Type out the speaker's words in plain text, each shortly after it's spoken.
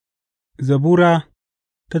Zabura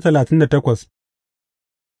ta 38.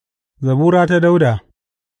 Zabura ta Dawuda.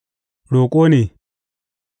 Roƙo ne.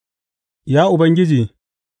 Ya Ubangiji,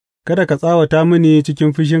 kada ka tsawata mini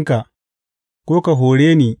cikin fushinka ko ka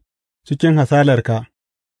hore ni cikin hasalarka,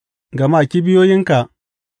 gama kibiyoyinka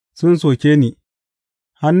sun soke ni,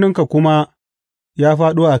 hannunka kuma ya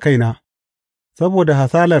fāɗo a kaina; saboda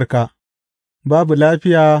hasalarka babu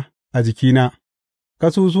lafiya a jikina,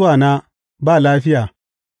 ƙasusuwana ba lafiya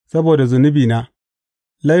saboda zunubina;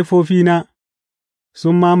 laifofina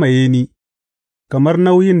sun mamaye ni kamar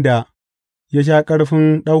nauyin da ya sha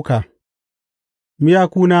ƙarfin ɗauka.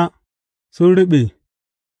 Miyakuna sun ruɓe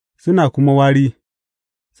suna kuma wari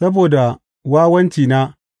saboda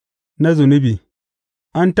wawancina na zunubi;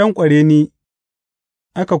 an tanƙware ni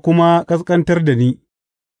aka kuma ƙasƙantar da ni,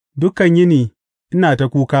 dukan yini ina ta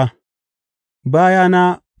kuka,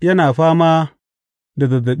 bayana yana fama da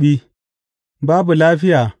zazzaɓi, babu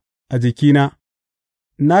lafiya a jikina,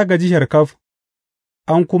 na gaji sharkaf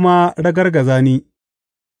an kuma ragargaza ni,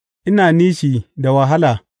 ina nishi da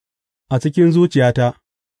wahala a cikin zuciyata;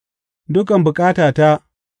 dukan bukatata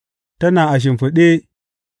tana a shimfiɗe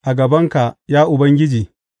a gabanka, ya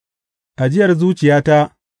Ubangiji, ajiyar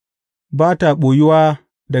zuciyata ba ta ɓoyuwa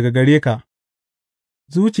daga gare ka.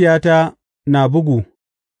 Zuciyata na bugu,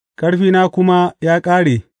 ƙarfina kuma ya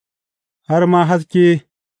ƙare, har ma haske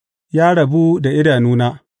ya rabu da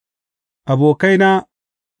idanuna; abokaina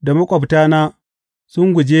da maƙwabtana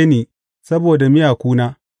sun guje ni saboda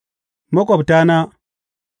miyakuna, maƙwabtana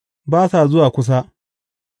ba sa zuwa kusa;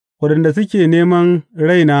 waɗanda suke neman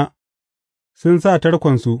raina sun sa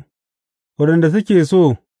tarkonsu, waɗanda suke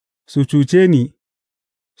so su cuce ni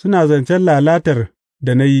suna zancen lalatar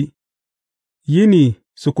da na yi, yini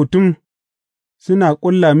sukutum suna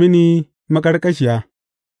ƙulla mini maƙarƙashiya.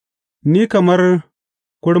 Ni kamar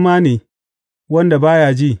kurma ne wanda ba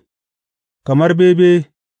ya ji, kamar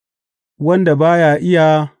bebe wanda ba ya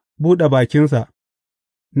iya buɗe bakinsa;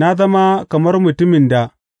 na zama kamar mutumin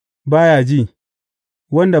da ba ya ji,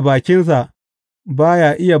 wanda bakinsa ba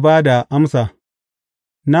ya iya ba da amsa.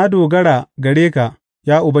 Na dogara gare ka,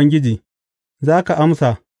 ya Ubangiji; za ka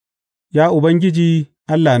amsa, ya Ubangiji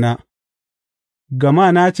Allahna.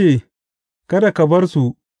 Gama na ce, Kada ka bar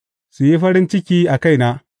su su yi farin ciki a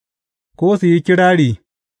kaina, ko su yi kirari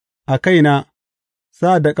a kaina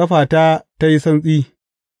sa'ad da ƙafata ta yi santsi,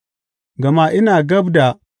 gama ina gab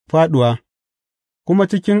da fāɗuwa, kuma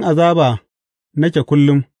cikin azaba nake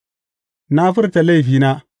kullum. Na furta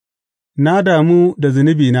laifina, na damu da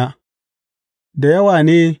zunubina; da yawa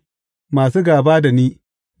ne masu gāba da ni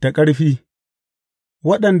da ƙarfi,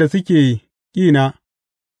 waɗanda suke ƙina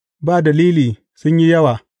ba dalili sun yi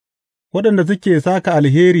yawa, waɗanda suke sāka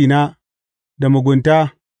alherina da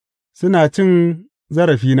mugunta suna cin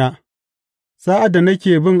zarafina, sa'ad da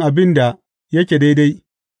nake bin abin da yake daidai.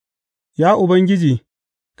 Ya Ubangiji,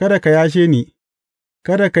 kada ka yashe ni,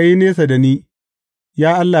 kada ka yi nesa da ni,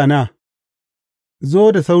 ya Allahna;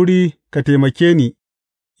 zo da sauri ka taimake ni,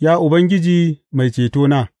 ya Ubangiji Mai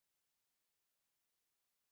Cetona.